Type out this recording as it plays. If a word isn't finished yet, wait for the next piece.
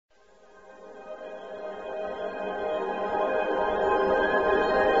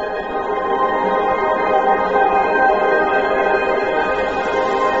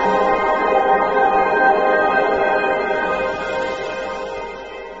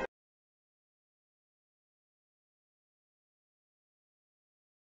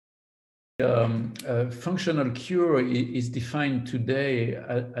Functional cure is defined today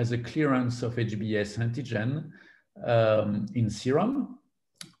as a clearance of HBs antigen in serum.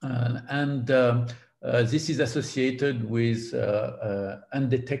 This is associated with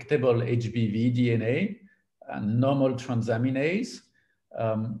undetectable HBV DNA and normal transaminase.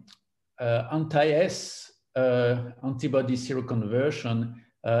 Anti-S antibody seroconversion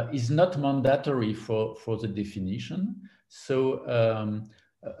is not mandatory for the definition. So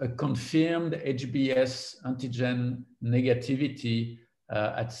a confirmed HBs antigen negativity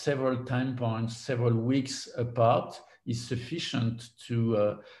at several time points, several weeks apart, is sufficient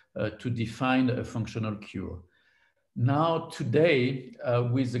to define a functional cure. Now, today,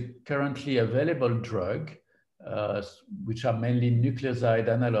 with the currently available drug, which are mainly nucleoside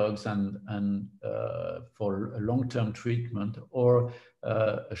analogues and for a long-term treatment, or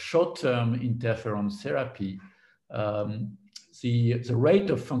a short-term interferon therapy, the rate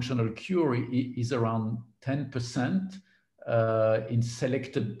of functional cure is around 10% in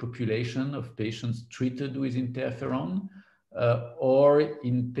selected population of patients treated with interferon, or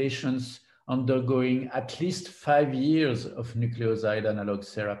in patients undergoing at least 5 years of nucleoside analog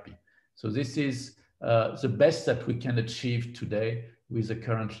therapy. So this is the best that we can achieve today with the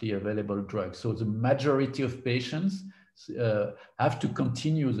currently available drugs. So the majority of patients have to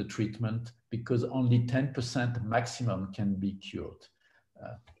continue the treatment because only 10% maximum can be cured.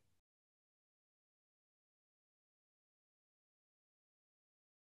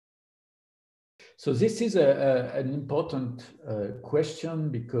 So this is an important question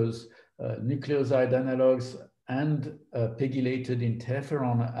because nucleoside analogues and pegylated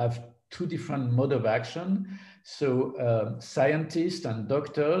interferon have two different modes of action. So scientists and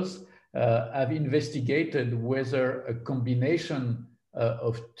doctors have investigated whether a combination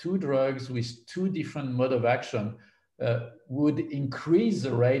of two drugs with two different modes of action would increase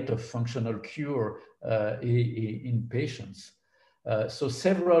the rate of functional cure in patients. So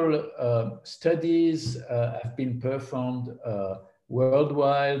several studies have been performed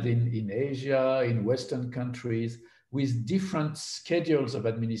worldwide, in Asia, in Western countries, with different schedules of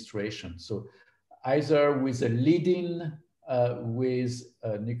administration. So either with a lead-in with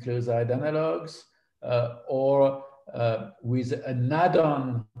nucleoside analogues or with an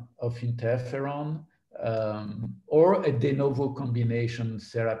add-on of interferon or a de novo combination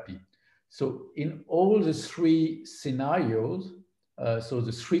therapy. So in all the three scenarios, so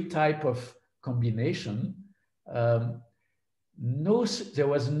the three types of combination, there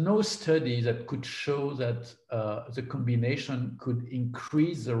was no study that could show that the combination could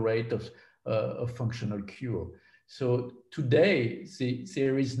increase the rate of functional cure. So today,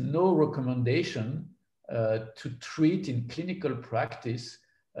 there is no recommendation to treat in clinical practice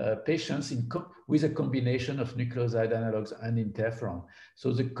patients with a combination of nucleoside analogues and interferon.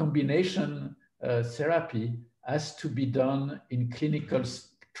 So the combination therapy has to be done in clinical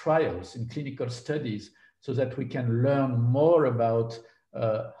trials, in clinical studies, so that we can learn more about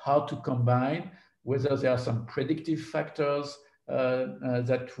how to combine, whether there are some predictive factors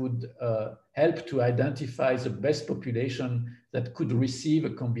that would help to identify the best population that could receive a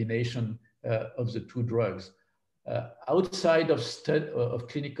combination of the two drugs. Outside of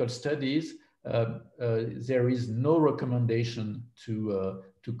clinical studies, there is no recommendation to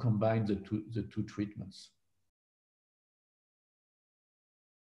combine the two treatments.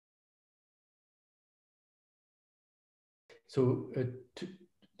 So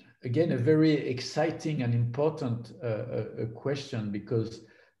again, a very exciting and important question, because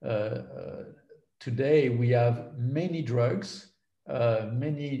today we have many drugs,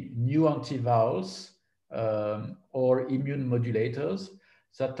 many new antivirals or immune modulators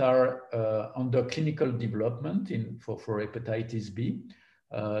that are under clinical development for hepatitis B.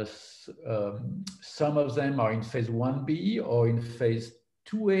 Some of them are in phase 1B or in phase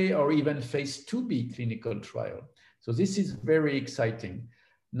 2A or even phase 2B clinical trial. So this is very exciting.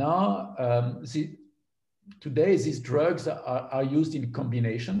 Now, today these drugs are used in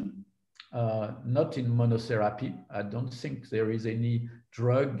combination, not in monotherapy. I don't think there is any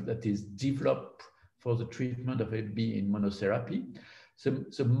drug that is developed for the treatment of Hep B in monotherapy. So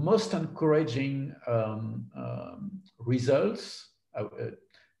the most encouraging results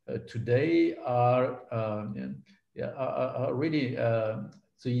today are really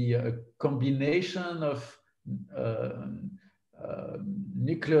the combination of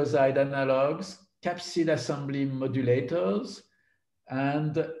nucleoside analogues, capsid assembly modulators,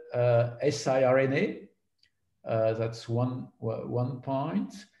 and siRNA. That's one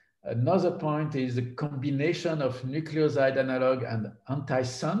point. Another point is the combination of nucleoside analog and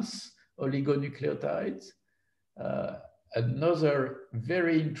antisense oligonucleotides. Another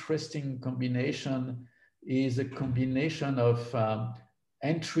very interesting combination is a combination of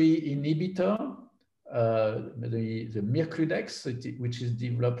entry inhibitor, the Mircludex, which is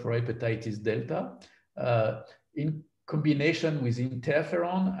developed for hepatitis delta, in combination with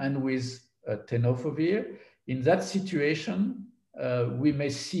interferon and with tenofovir. In that situation, we may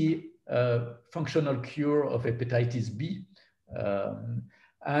see functional cure of hepatitis B.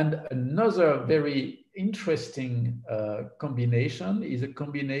 And another very interesting combination is a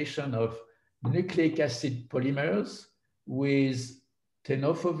combination of nucleic acid polymers with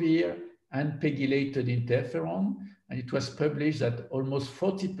tenofovir and pegylated interferon. And it was published that almost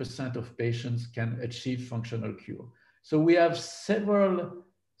 40% of patients can achieve functional cure. So we have several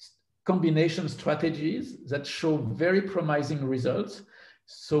combination strategies that show very promising results.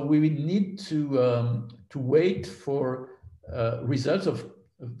 So we need to wait for results of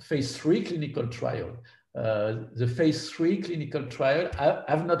phase 3 clinical trial. The phase 3 clinical trial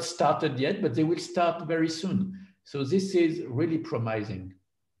have not started yet, but they will start very soon. So this is really promising.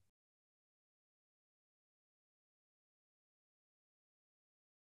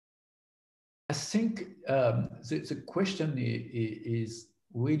 I think the question is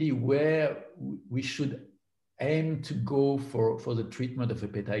really where we should aim to go for the treatment of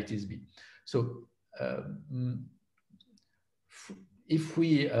hepatitis B. So if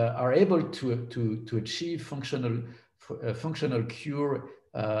we are able to achieve functional cure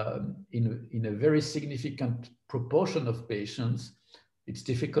in a very significant proportion of patients, it's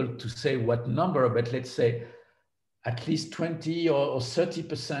difficult to say what number, but let's say at least 20 or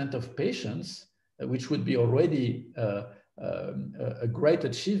 30% of patients, which would be already a great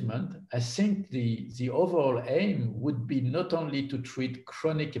achievement. I think the overall aim would be not only to treat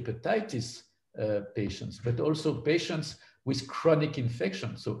chronic hepatitis patients, but also patients with chronic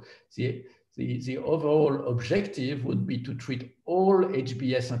infection. So the overall objective would be to treat all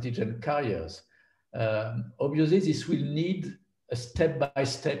HBs antigen carriers. Obviously, this will need a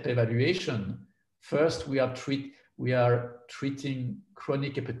step-by-step evaluation. First, we are treating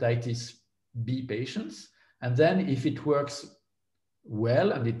chronic hepatitis B patients. And then if it works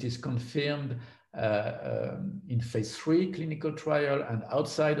well and it is confirmed in phase 3 clinical trial and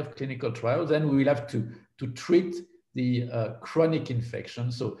outside of clinical trial, then we will have to treat the chronic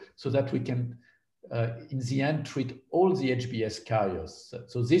infection so that we can, in the end, treat all the HBs carriers.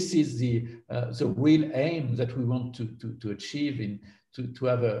 So this is the real aim that we want to achieve, to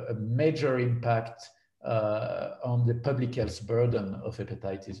have a major impact on the public health burden of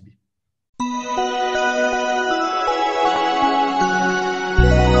hepatitis B.